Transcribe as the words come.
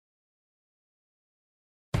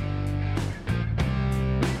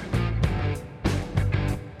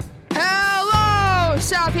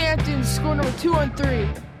2 on 3.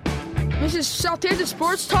 This is Southampton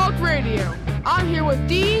Sports Talk Radio. I'm here with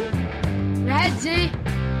Dean. Redzy.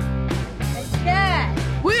 And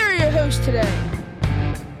Chad. We are your hosts today.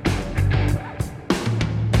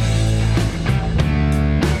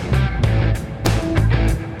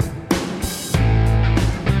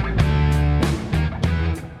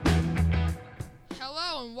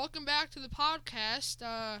 Hello and welcome back to the podcast.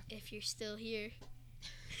 If you're still here.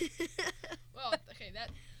 Well, okay,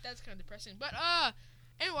 that's kind of depressing. But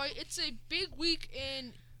anyway, it's a big week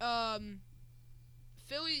in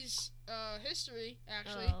Phillies history.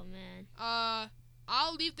 Actually, Oh man.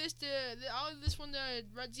 I'll leave this one to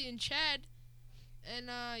Redzy and Chad. And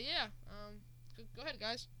yeah, go ahead,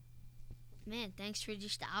 guys. Man, thanks for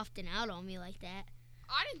just opting out on me like that.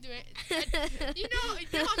 I didn't do it. You know,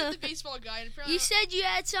 I'm not the baseball guy. And You said you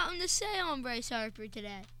had something to say on Bryce Harper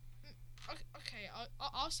today. Okay,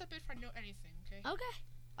 I'll step in if I know anything.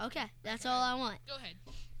 Okay, that's all I want. Go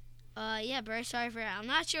ahead. Yeah, Bryce Harper. I'm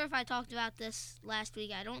not sure if I talked about this last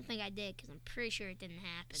week. I don't think I did because I'm pretty sure it didn't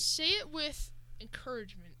happen. Say it with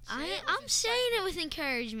encouragement. I'm saying it with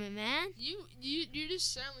encouragement, man. You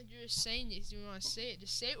just sound like you're just saying it. You want to say it.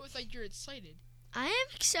 Just say it with like you're excited. I am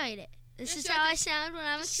excited. This Just is how I sound when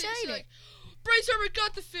I'm excited. Say like, Bryce Harper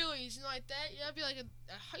got the Phillies and like that. You gotta be like a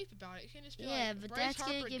hype about it. You can't just be yeah, like, but Bryce that's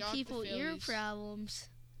Harper gonna give got people the ear Phillies. problems.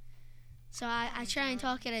 So I try and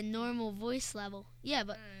talk at a normal voice level. Yeah,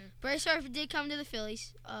 but Alright. Bryce Harper did come to the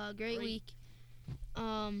Phillies. Great week.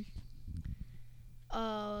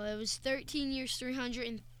 It was 13 years,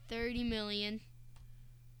 $330 million,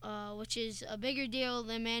 which is a bigger deal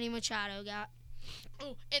than Manny Machado got.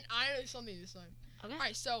 Oh, and I know something this time. Okay. All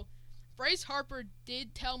right, so Bryce Harper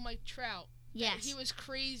did tell Mike Trout that Yes. he was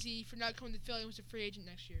crazy for not coming to Philly and was a free agent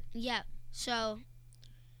next year. Yeah. So,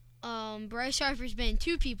 Bryce Harper's been in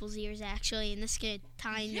two people's ears actually, and this could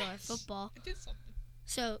tie into our football. It did something.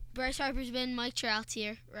 So Bryce Harper's been in Mike Trout's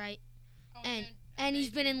ear, right? Oh, And- man. And he's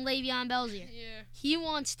been in Le'Veon Bell's ear. Yeah. He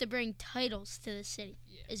wants to bring titles to the city,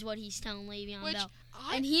 Yeah. is what he's telling Le'Veon Which Bell.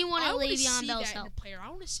 I And he wanted wanna Le'Veon see Bell's that in help. a player. I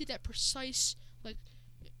want to see that precise, like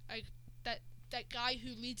that guy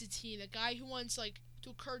who leads a team, that guy who wants like to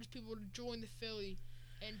encourage people to join the Philly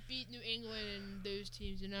and beat New England and those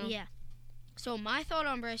teams. You know. Yeah. So my thought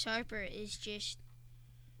on Bryce Harper is just,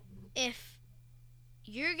 if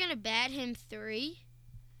you're going to bat him 3,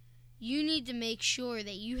 you need to make sure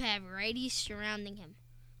that you have righties surrounding him.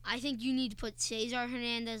 I think you need to put Cesar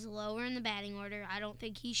Hernandez lower in the batting order. I don't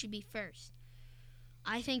think he should be first.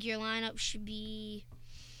 I think your lineup should be,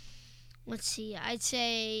 let's see, I'd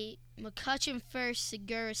say McCutchen first,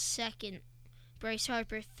 Segura second, Bryce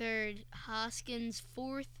Harper third, Hoskins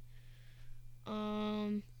fourth,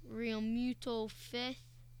 Real Muto fifth.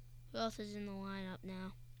 Who else is in the lineup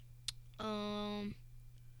now?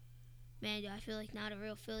 Man, do I feel like not a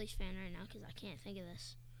real Phillies fan right now because I can't think of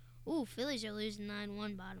this. Ooh, Phillies are losing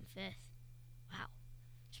 9-1, bottom 5th. Wow.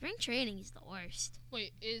 Spring training is the worst.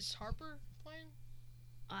 Wait, is Harper playing?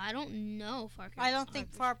 I don't know if Harper. I don't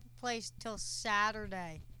think Harper plays till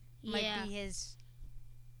Saturday. Might Yeah. be his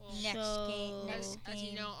Well, next So- game. as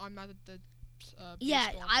you know, I'm not the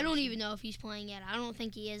Yeah, baseball I don't person. even know if he's playing yet. I don't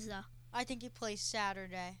think he is though. I think he plays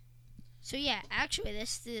Saturday. So yeah, actually,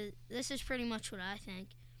 this is pretty much what I think.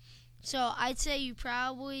 So I'd say you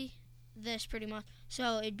probably this pretty much.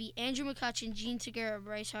 So it'd be Andrew McCutchen, Gene Segura,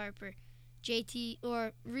 Bryce Harper, JT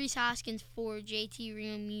or Reese Hoskins 4, JT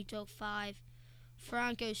Real Muto 5,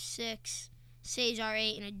 Franco 6, Cesar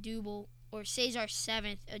 8, and a double, or Cesar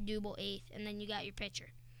 7th, a double 8th, and then you got your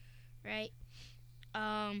pitcher, right?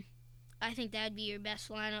 I think that'd be your best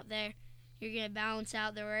lineup there. You're gonna balance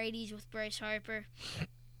out the righties with Bryce Harper,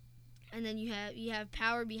 and then you have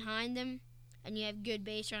power behind him, and you have good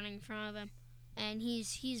base running in front of him, and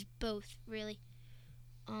he's both really.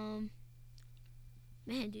 Man,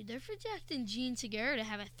 dude, they're projecting Gene Segura to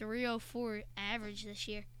have a 304 average this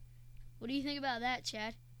year. What do you think about that,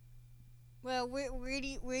 Chad? Well, where do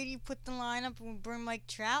you put the lineup and bring Mike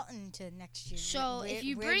Trout into next year? So Where- if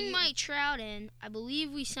you where bring do you- Mike Trout in, I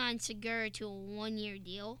believe we signed Segura to a 1-year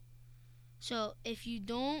deal. So if you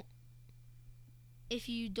don't, if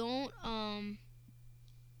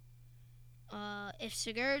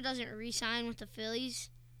Segura doesn't re-sign with the Phillies,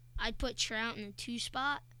 I'd put Trout in the 2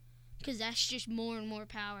 spot because that's just more and more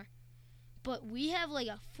power. But we have like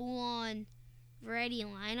a full-on variety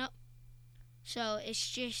lineup, so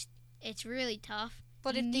it's really tough.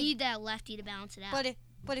 But you if need that lefty to balance it out.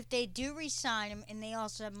 But if they do re-sign him and they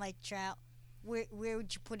also have Mike Trout, where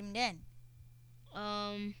would you put him then?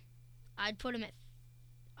 I'd put him at.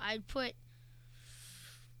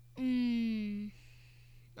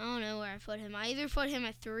 I don't know where I put him. I either put him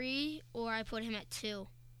at 3 or I put him at 2.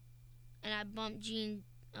 And I bumped Gene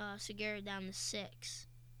Segura down to 6.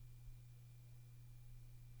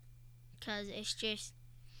 Because it's just...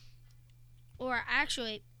 Or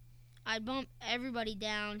actually, I'd bump everybody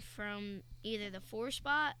down from either the 4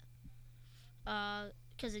 spot,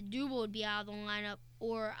 because a Double would be out of the lineup,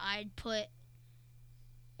 or I'd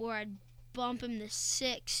bump him to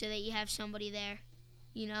 6 so that you have somebody there,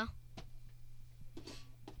 you know?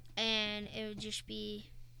 And it would just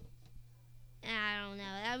be, I don't know.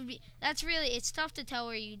 It's tough to tell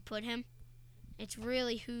where you'd put him. It's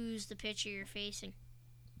really who's the pitcher you're facing,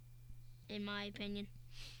 in my opinion.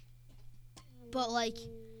 But, like...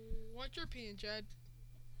 What's your opinion, Chad?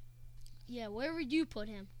 Yeah, where would you put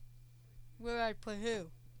him? Where would I put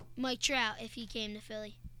who? Mike Trout, if he came to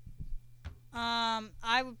Philly.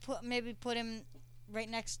 I would put him right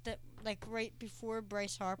next to, like, right before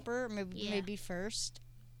Bryce Harper, maybe first.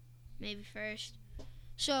 Maybe first.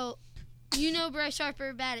 So, you know Bryce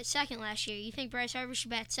Harper batted second last year. You think Bryce Harper should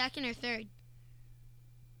bat second or third?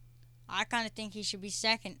 I kind of think he should be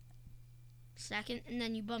second. Second, and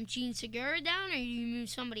then you bump Gene Segura down, or you move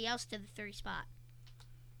somebody else to the 3 spot?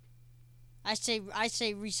 I say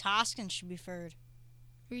Rhys Hoskins should be third.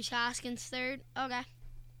 Rhys Hoskins third. Okay.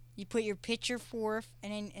 You put your pitcher fourth,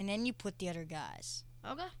 and then you put the other guys.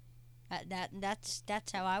 Okay.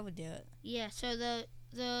 That's how I would do it. Yeah. So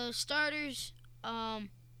the starters, I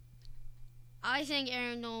think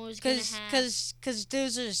Aaron Nola is gonna have. Because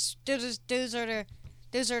those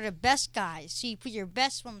are the best guys. So you put your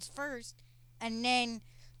best ones first, and then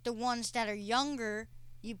the ones that are younger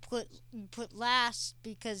you put last,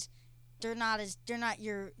 because they're not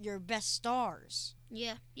your best stars.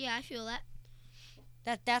 Yeah, I feel that.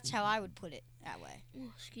 That's how I would put it, that way.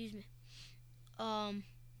 Oh, excuse me.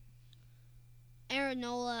 Aaron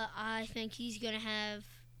Nola, I think he's gonna have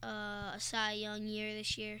a Cy Young year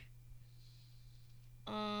this year.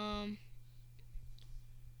 Other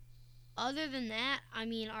than that, I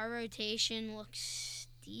mean, our rotation looks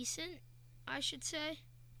decent, I should say.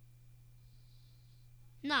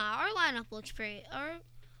 Nah, our lineup looks pretty.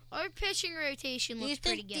 Our pitching rotation looks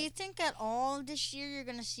pretty good. Do you think at all this year you're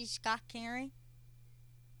gonna see Scott Kingery?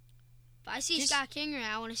 If I see Scott Kingery,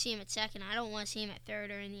 I want to see him at second. I don't want to see him at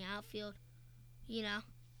third or in the outfield. You know.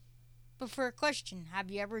 But for a question,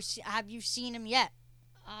 have you seen him yet?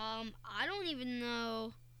 I don't even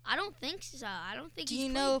know. I don't think so. I don't think. Do you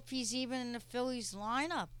know if he's even in the Phillies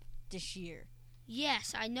lineup this year?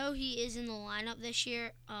 Yes, I know he is in the lineup this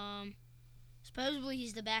year. Supposedly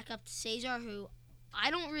he's the backup to Cesar, who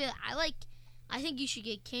I think you should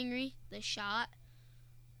get Kingery the shot.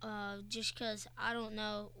 Just because I don't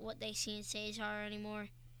know what they see in Cesar anymore.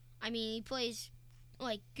 I mean, he plays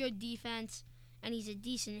like good defense and he's a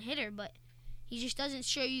decent hitter, but he just doesn't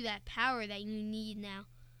show you that power that you need now.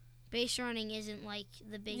 Base running isn't like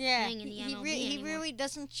the big thing in the MLB anymore. He really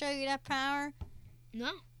doesn't show you that power.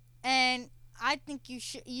 No. And I think you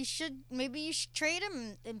should trade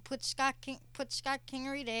him and put Scott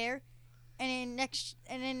Kingery there, and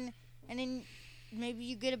then maybe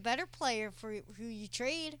you get a better player for who you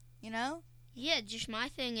trade. You know. Yeah, just my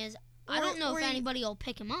thing is I don't know if anybody will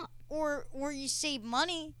pick him up. Or you save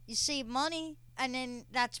money. You save money, and then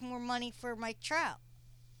that's more money for Mike Trout.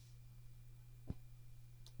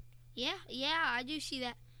 Yeah, I do see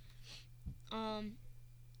that.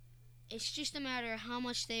 It's just a matter of how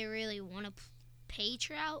much they really want to pay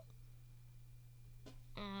Trout.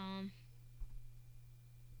 How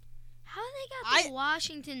they got the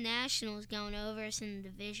Washington Nationals going over us in the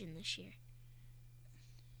division this year?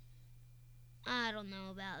 I don't know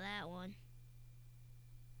about that one.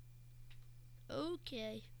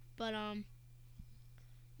 Okay, but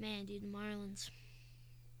man, dude, the Marlins.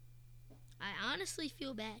 I honestly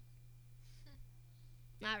feel bad.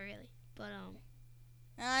 Not really, but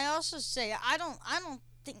And I also say I don't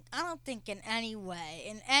think in any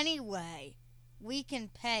way we can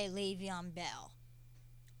pay Le'Veon Bell.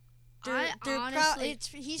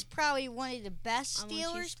 He's probably one of the best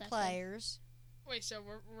Steelers players. Wait, so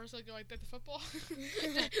we're still going like that to football?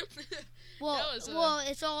 well,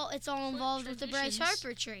 it's all involved with the Bryce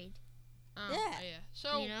Harper trade. Yeah.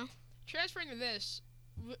 So transferring to this,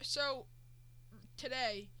 so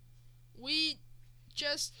today we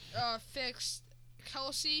just fixed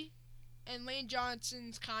Kelsey and Lane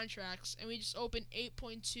Johnson's contracts, and we just opened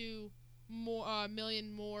 $8.2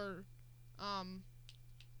 million more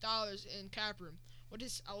dollars in cap room, which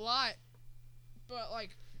is a lot. But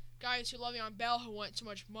like guys who Le'Veon Bell who want so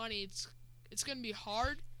much money, it's gonna be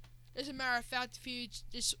hard. As a matter of fact, if he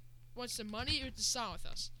just wants the money, he would just sign with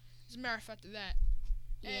us. As a matter of fact of that.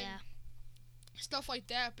 Yeah. stuff like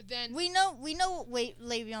that. But then we know what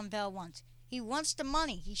Le'Veon Bell wants. He wants the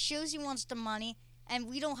money. He shows he wants the money, and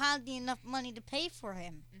we don't have enough money to pay for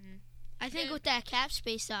him. Mm-hmm. I think with that cap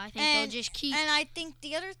space, though, I think they'll just keep. And I think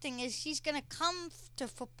the other thing is he's going to come to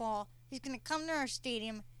football. He's going to come to our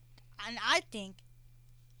stadium, and I think,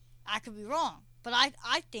 I could be wrong, but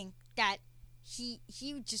I think that he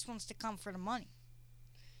just wants to come for the money.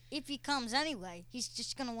 If he comes anyway, he's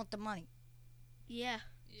just going to want the money. Yeah.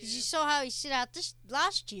 Because you saw how he sit out this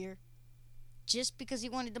last year just because he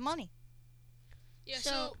wanted the money.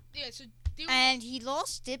 Yeah, and he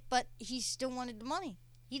lost it, but he still wanted the money.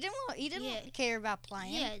 He didn't care about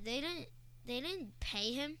playing. Yeah, they didn't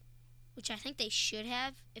pay him, which I think they should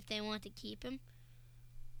have if they want to keep him.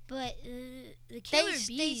 But the Killer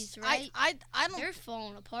Bees, right? I don't. They're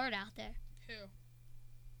falling apart out there. Who?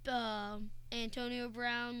 Antonio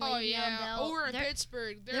Brown, Oh Le'Veon yeah, Bell. over in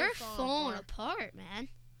Pittsburgh, They're falling apart, man.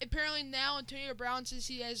 Apparently now Antonio Brown says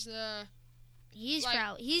he has He's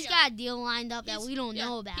got a deal lined up that we don't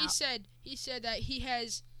know about. He said that he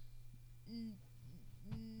has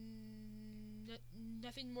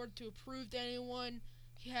nothing more to prove to anyone.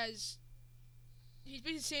 He's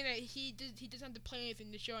basically saying that he doesn't have to play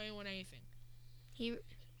anything to show anyone anything.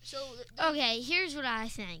 Okay, here's what I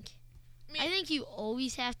think. I think you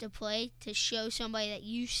always have to play to show somebody that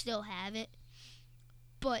you still have it.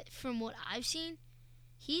 But from what I've seen,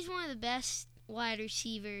 he's one of the best wide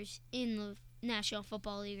receivers in the National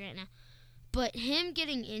Football League right now. But him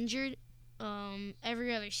getting injured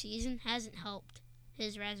every other season hasn't helped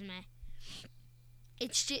his resume.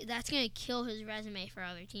 That's going to kill his resume for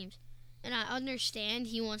other teams. And I understand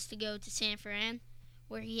he wants to go to San Fran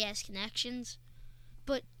where he has connections.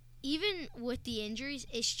 But even with the injuries,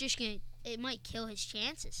 it might kill his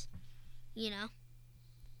chances, you know?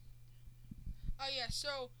 Oh, yeah,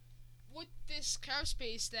 so with this cap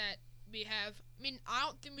space that we have, I mean, I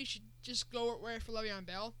don't think we should just go right for Le'Veon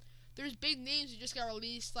Bell. There's big names that just got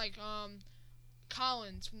released, like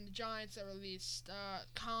Collins from the Giants got released.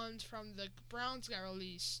 Collins from the Browns got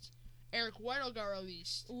released. Eric Weddle got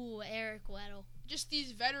released. Ooh, Eric Weddle. Just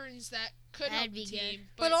these veterans that could help the team.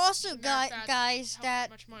 But also guys that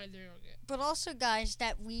much money they're gonna get. But also guys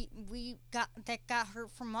that we got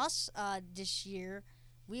hurt from us this year.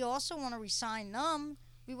 We also want to resign them.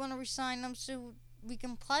 We want to resign them so we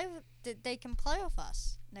can that they can play with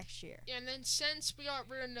us next year. Yeah, and then since we got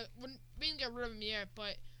rid of we didn't get rid of him yet,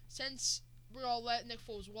 but since we're all let Nick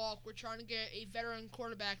Foles walk, we're trying to get a veteran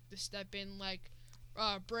quarterback to step in, like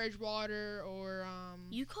Bridgewater or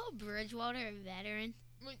You call Bridgewater a veteran?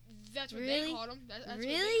 I mean, that's what really? they called him. That's what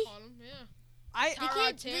really? they called him. Yeah.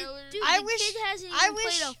 Tyrod Taylor. The kid hasn't even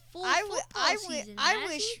played a full football season.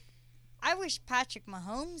 I wish Patrick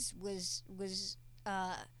Mahomes was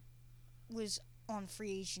on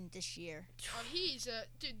free agent this year. He's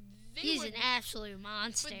dude. He's an absolute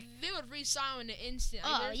monster. But they would re-sign him in an instant.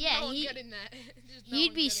 Oh, There's yeah, no one getting that.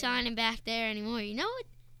 He'd be signing back there anymore. You know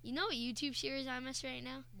what YouTube series I miss right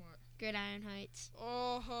now? What? Gridiron Heights.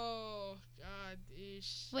 Oh, God.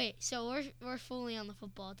 Ish. Wait, so we're fully on the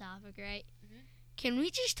football topic, right? Mm-hmm. Can we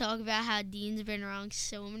just talk about how Dean's been wrong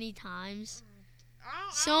so many times?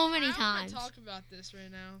 I don't want to talk about this right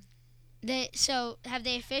now. So, have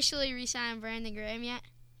they officially re-signed Brandon Graham yet?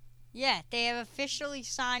 Yeah, they have officially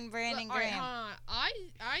signed Brandon Graham. I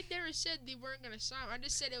never said they weren't going to sign him. I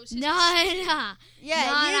just said it was his decision.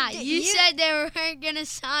 Yeah, you said they weren't going to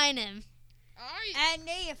sign him. And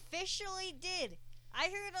they officially did. I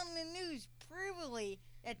heard on the news previously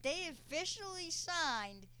that they officially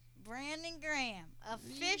signed Brandon Graham.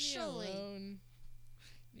 Officially.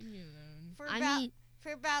 Leave me alone.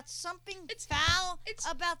 For about something $1,000. It's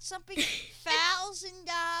kind of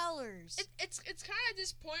at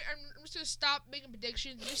this point I'm just gonna stop making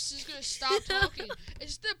predictions. I'm just gonna stop talking.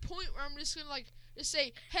 It's the point where I'm just gonna just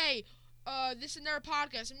say, hey, this is another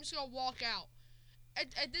podcast. I'm just gonna walk out.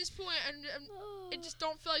 At this point, I just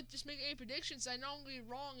don't feel like just making any predictions. I know I'm gonna be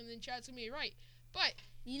wrong, and then Chad's gonna be right. But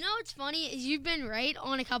you know what's funny is you've been right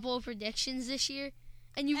on a couple of predictions this year.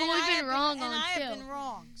 And you've only been wrong on two. And I have been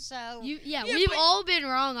wrong, so... We've all been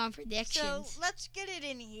wrong on predictions. So, let's get it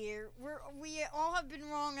in here. We all have been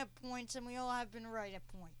wrong at points, and we all have been right at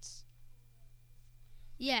points.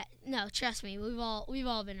 Yeah, no, trust me, we've all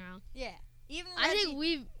been wrong. Yeah. I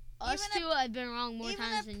think us two have been wrong more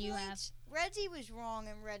times than you have. Reggie was wrong,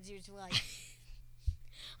 and Reggie was right.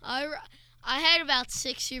 I had about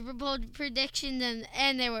 6 Super Bowl predictions,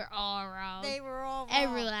 and they were all wrong. They were all wrong.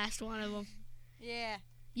 Every last one of them. Yeah.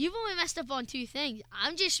 You've only messed up on 2 things.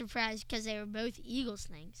 I'm just surprised because they were both Eagles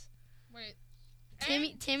things. Wait.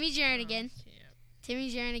 Timmy Jernigan. Timmy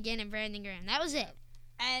Jernigan and Brandon Graham. That was it.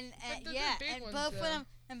 And But yeah, big and ones,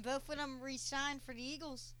 both of them re-signed for the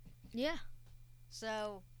Eagles. Yeah.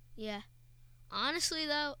 So Yeah. Honestly,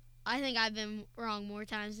 though, I think I've been wrong more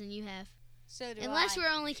times than you have. so do Unless I. we're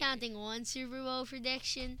only counting one Super Bowl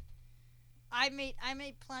prediction. I made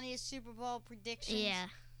plenty of Super Bowl predictions. Yeah.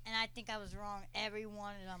 And I think I was wrong every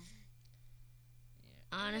one of them.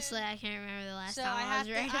 Honestly, I can't remember the last So time I was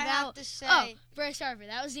right I about. have to say, Oh, Bryce Harper.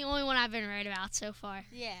 That was the only one I've been right about so far.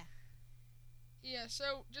 yeah. Yeah,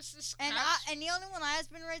 so just this. And the only one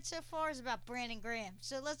I've been right so far is about Brandon Graham.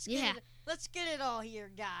 So let's get it all here,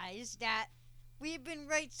 guys. That we've been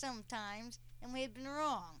right sometimes and we've been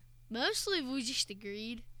wrong. Mostly we just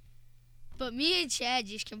agreed. But me and Chad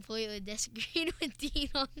just completely disagreed with Dean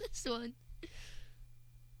on this one.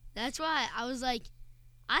 That's why I was like,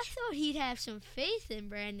 I thought he'd have some faith in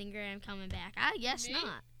Brandon Graham coming back. I guess Me?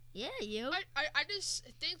 not. Yeah, you. I just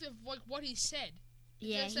think of like what he said.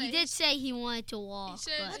 Yeah, Just he did say he wanted to walk. He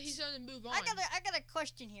said but he's going to move on. I got a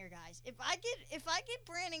question here, guys. If I get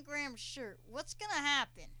Brandon Graham's shirt, what's gonna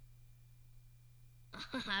happen?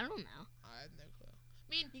 I don't know. I have no clue. I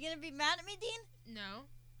mean, You gonna be mad at me, Dean? no.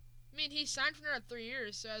 I mean, he signed for another 3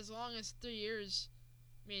 years, so as long as 3 years,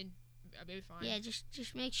 I mean, I'll be fine. Yeah, just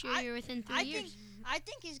make sure you're within 3 I years. I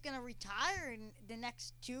think he's gonna retire in the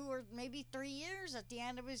next 2 or maybe 3 years. At the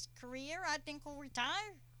end of his career, I think he'll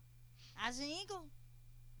retire as an Eagle.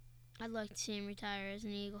 I'd like to see him retire as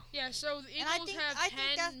an Eagle. Yeah, so the And I Eagles think- have I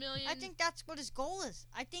think 10 million. I think that's what his goal is.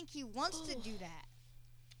 I think he wants to do that.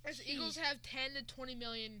 The Eagles have 10 to 20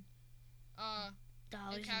 million.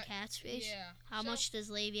 Dollars in cat- cat space. Yeah. How So- much does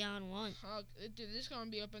Le'Veon want? Dude, this is gonna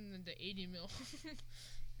be up in the 80 mil.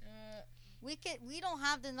 We don't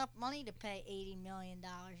have enough money to pay $80 million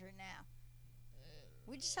right now.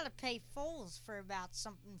 We just had to pay Foles for about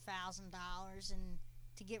something $1,000 and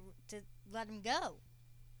to let him go.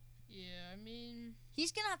 Yeah, I mean,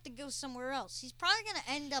 He's gonna have to go somewhere else. He's probably gonna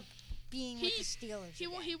end up being with the Steelers. he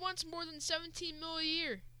again. wants more than 17 mil a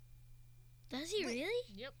year. Does he Wait. really?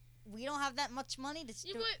 Yep. We don't have that much money to.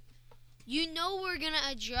 Yeah, but You know we're going to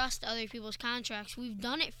adjust other people's contracts. We've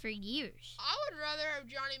done it for years. I would rather have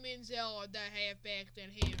Johnny Manziel at that halfback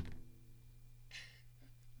than him.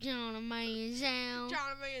 Johnny Manziel.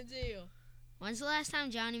 Johnny Manziel. When's the last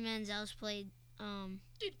time Johnny Manziel's played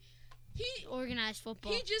He organized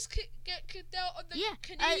football? he just got kicked out of the yeah,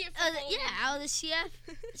 Canadian football league. out of the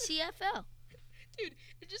CFL. Dude,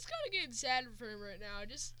 it's just kind of getting sad for him right now.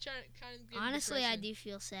 Just trying to kind of. Honestly, I do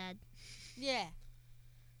feel sad. Yeah.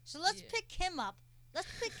 So let's Yeah. pick him up. Let's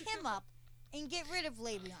pick him up and get rid of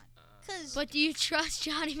Le'Veon. Cause But do you trust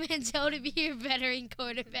Johnny Manziel to be your veteran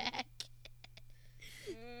quarterback?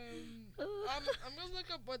 I'm gonna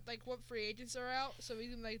look up what free agents are out so we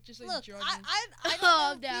can look, judge I him. don't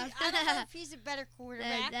Oh, know. I don't know if he's a better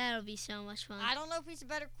quarterback. That'll be so much fun. I don't know if he's a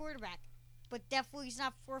better quarterback, but definitely he's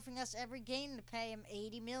not forfeiting us every game to pay him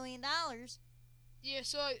 $80 million. Yeah,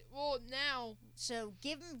 so now So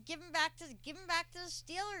give him back to the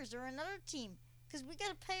Steelers or another team, because we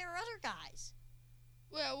gotta pay our other guys.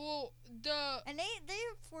 the And they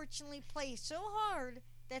unfortunately play so hard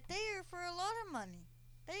that they are for a lot of money.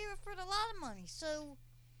 They are for a lot of money. So,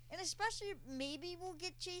 and especially maybe we'll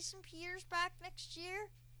get Jason Peters back next year.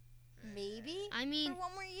 Maybe I mean, for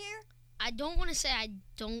one more year. I don't want to say I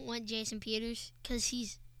don't want Jason Peters because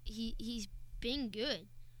he's been good,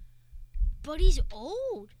 but he's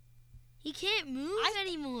old. He can't move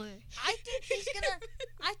anymore. I think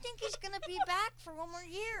he's gonna be back for one more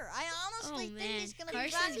year. I honestly think he's gonna be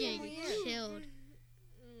back Carson's for one more getting year. killed.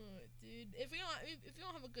 Dude, if we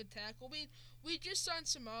don't have a good tackle, we just signed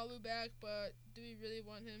Samalu back, but do we really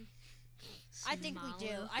want him? I think we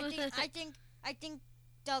do. I think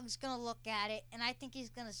Doug's gonna look at it, and I think he's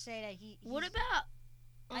gonna say that What about?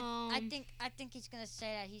 I think he's gonna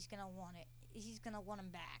say that he's gonna want it. He's gonna want him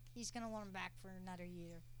back. He's gonna want him back for another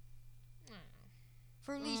year.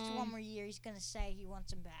 For at least one more year, he's gonna say he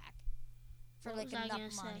wants him back for What like was I enough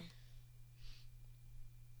gonna money. say?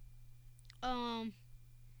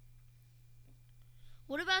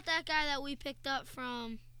 What about that guy that we picked up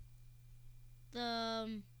from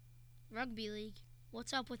the rugby league?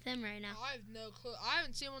 What's up with him right now? I have no clue. I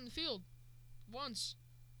haven't seen him on the field once.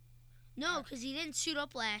 No, because he didn't suit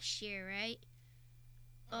up last year, right?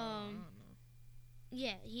 I don't know.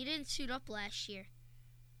 Yeah, he didn't suit up last year.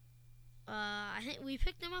 I think we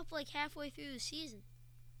picked him up like halfway through the season.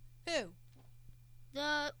 Who?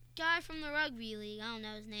 The guy from the rugby league. I don't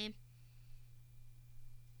know his name.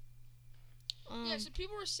 Yeah, so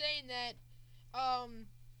people were saying that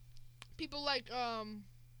people like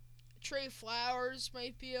Trey Flowers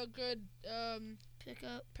might be a good pick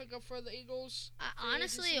up. pickup for the Eagles.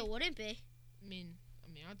 Honestly, agency. it wouldn't be. I mean,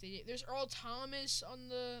 mean, there's Earl Thomas on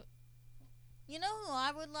the. You know who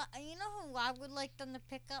I would like? You know who I would like them to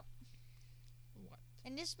pick up? What?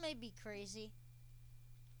 And this may be crazy,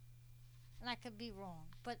 and I could be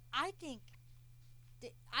wrong, but I think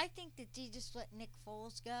that they just let Nick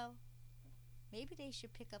Foles go. Maybe they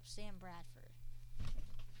should pick up Sam Bradford.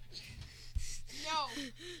 No.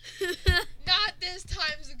 Not this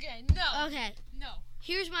times again. No. Okay. No.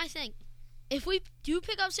 Here's my thing. If we do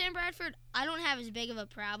pick up Sam Bradford, I don't have as big of a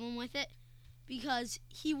problem with it because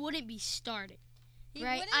he wouldn't be starting.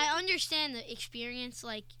 Right? I understand the experience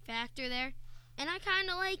factor there, and I kind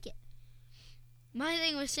of like it. My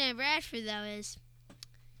thing with Sam Bradford, though, is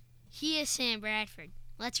he is Sam Bradford.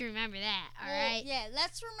 Let's remember that, all right? Yeah,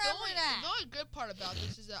 let's remember that. The only good part about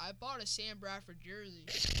this is that I bought a Sam Bradford jersey.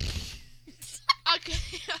 Okay.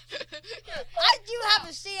 I do have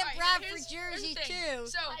a Sam Bradford jersey, too.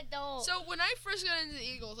 So, I don't. So, when I first got into the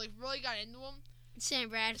Eagles, really got into them, Sam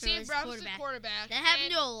Bradford was the quarterback. That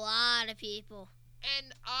happened to a lot of people.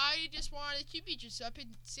 And I just wanted a QB jersey, so I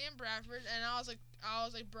picked Sam Bradford, and I was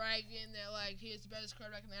bragging that he is the best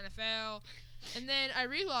quarterback in the NFL. And then I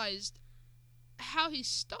realized how he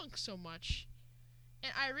stunk so much,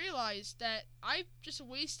 and I realized that I just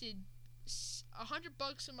wasted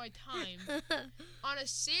 $100 of my time on a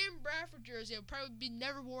Sam Bradford jersey that would probably be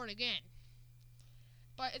never worn again.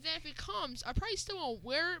 But then if it comes, I probably still won't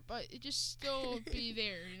wear it, but it just still be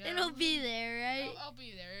there, you know? It'll be there, right? I'll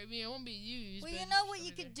be there. I mean, it won't be used. Well, but you know what it'll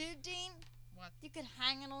you be could there. do, Dean? What? You could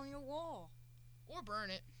hang it on your wall. Or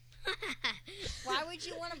burn it. Why would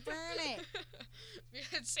you want to burn it?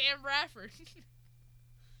 Because Sam Bradford.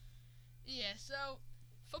 Yeah, so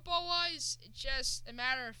football-wise, it's just a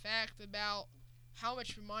matter of fact about how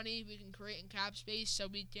much money we can create in cap space so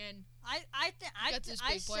we can I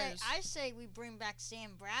say we bring back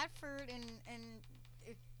Sam Bradford and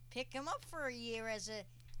pick him up for a year as a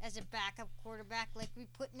backup quarterback, like we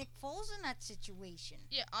put Nick Foles in that situation.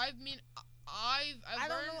 Yeah, I mean, I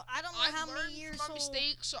don't know how many years from my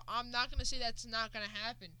mistakes, so I'm not gonna say that's not gonna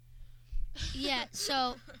happen. Yeah,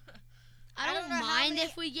 so I don't mind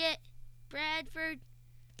if we get Bradford,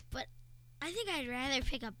 but I think I'd rather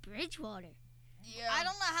pick up Bridgewater. Yeah. I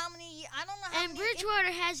don't know how many. And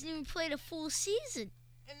Bridgewater hasn't even played a full season.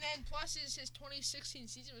 And then plus his 2016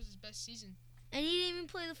 season was his best season. And he didn't even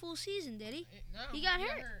play the full season, did he? No. He got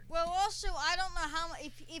hurt. Well, also I don't know how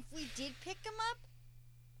if we did pick him up,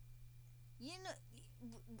 you know,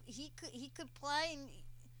 he could play and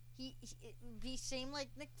he would be same like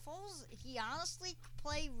Nick Foles. He honestly could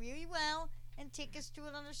play really well and take us to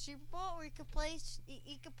another Super Bowl, or he could play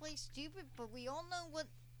stupid. But we all know what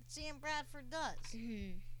Sam Bradford does.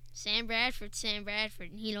 Mm-hmm. Sam Bradford,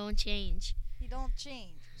 and he don't change. He don't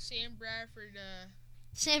change. Sam Bradford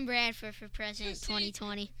for president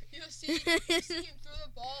 2020. You'll see him throw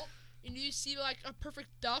the ball, and you see like a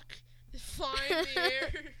perfect duck flying in the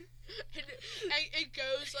air, and it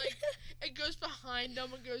goes behind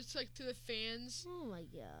them and goes to the fans. Oh my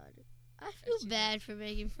God, I feel bad for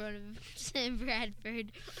making fun of Sam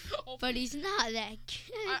Bradford, but he's not that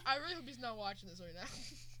good. I really hope he's not watching this right now.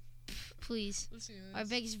 Please, our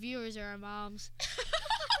biggest viewers are our moms.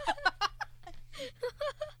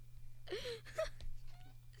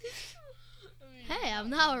 Hey, I'm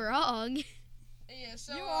not wrong. Yeah,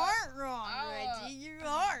 so you aren't wrong, Reggie. You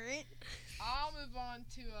aren't. I'll move on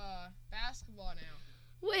to basketball now.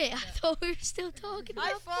 Wait, I thought we were still talking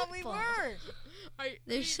about football. I thought we were.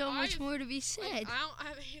 There's so much more to be said. I don't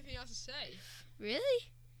have anything else to say.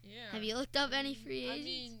 Really? Yeah. Have you looked up any free agents? I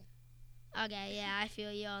mean... Okay, yeah, I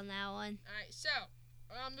feel you on that one. Alright, so,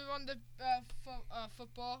 I'll move on to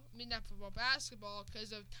football. I mean, not football, basketball,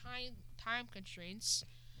 because of time constraints.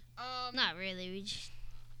 Not really, we just...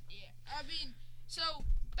 Yeah, I mean, so,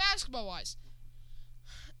 basketball-wise,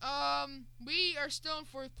 we are still in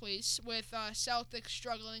 4th place with Celtics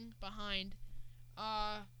struggling behind.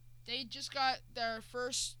 They just got their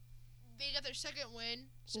second win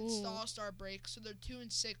since the All-Star break, so they're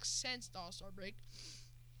 2-6 since the All-Star break.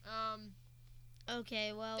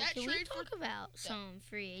 Okay, well, can we talk about some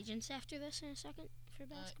free agents after this in a second for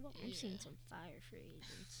basketball? Yeah. I've seen some fire free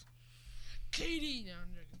agents. KD, no,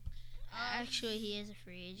 I'm joking. Actually, he is a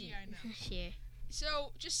free agent. Yeah, I know. This year.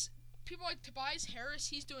 So, just people like Tobias Harris,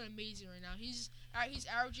 he's doing amazing right now. He's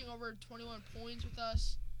averaging over 21 points with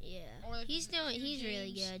us. Yeah, Like he's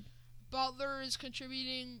really good. Butler is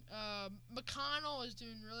contributing. McConnell is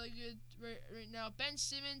doing really good right now. Ben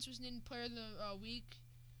Simmons was named Player of the Week.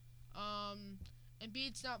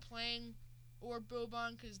 Embiid's not playing, or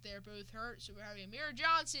Boban, because they're both hurt. So we're having Amir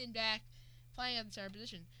Johnson back playing at the center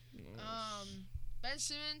position. Nice. Ben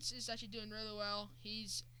Simmons is actually doing really well.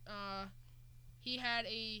 He's he had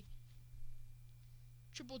a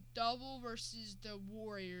triple-double versus the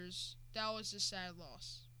Warriors. That was a sad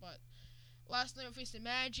loss. But last night we faced the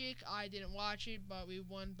Magic. I didn't watch it, but we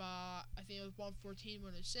won by, I think it was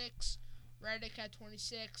 114-106. Redick had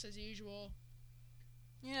 26 as usual.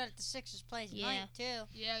 You know that the Sixers play tonight too.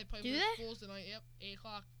 Yeah, they play Do with they? the Bulls tonight. Yep, 8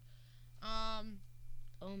 o'clock.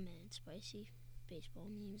 Oh man, spicy baseball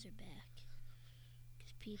memes are back.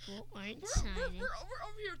 Because people aren't We're signing.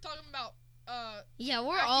 over here talking about Yeah,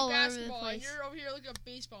 we're hockey, all over the basketball, and place. you're over here looking at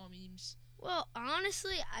baseball memes. Well,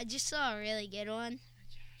 honestly, I just saw a really good one.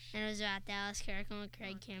 And it was about Dallas Kirkland with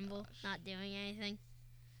Craig Kimball not doing anything.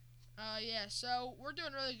 Yeah, so we're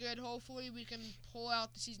doing really good. Hopefully we can pull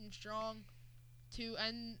out the season strong to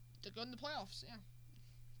go in the playoffs. Yeah,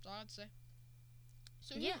 that's all I'd say.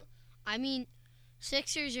 So Yeah. I mean,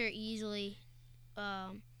 Sixers are easily,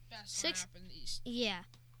 best lineup in the East yeah.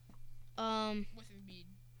 with Embiid.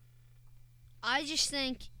 I just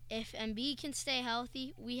think if Embiid can stay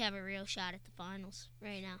healthy, we have a real shot at the finals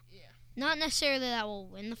right now. Yeah. Not necessarily that we'll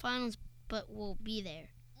win the finals, but we'll be there.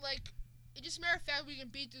 Like, it's just a matter of fact we can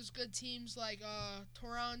beat those good teams like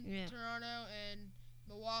Toronto and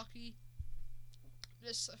Milwaukee.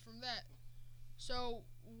 Just from that. So,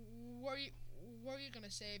 what are you gonna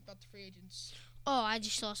say about the free agents? Oh, I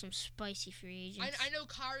just saw some spicy free agents. I know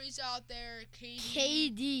Kyrie's out there.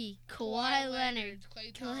 KD, Kawhi Leonard,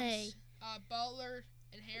 Klay Clay. Thompson, Butler,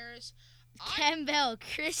 and Harris. Campbell,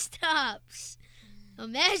 Kristaps.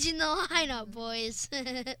 Imagine the lineup, boys.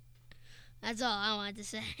 That's all I wanted to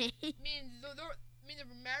say. I mean,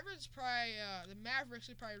 the Mavericks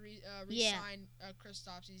would probably re-sign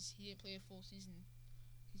Kristaps. He didn't play a full season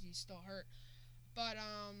because he's still hurt. But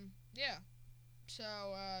yeah. So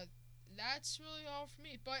that's really all for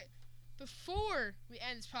me. But before we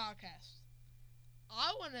end this podcast,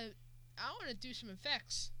 I wanna do some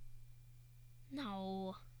effects.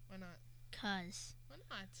 No. Why not? 'Cause Why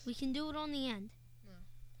not? we can do it on the end.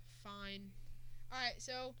 Fine. All right.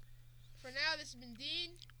 So for now, this has been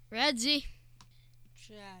Dean. Redzy.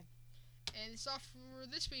 Chad. And it's all for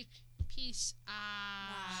this week. Peace.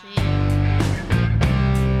 See ya.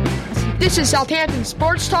 This is Southampton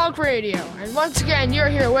Sports Talk Radio, and once again, you're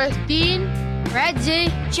here with Dean,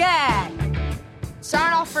 Redzy. Chad.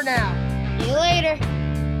 sign off for now. See you later.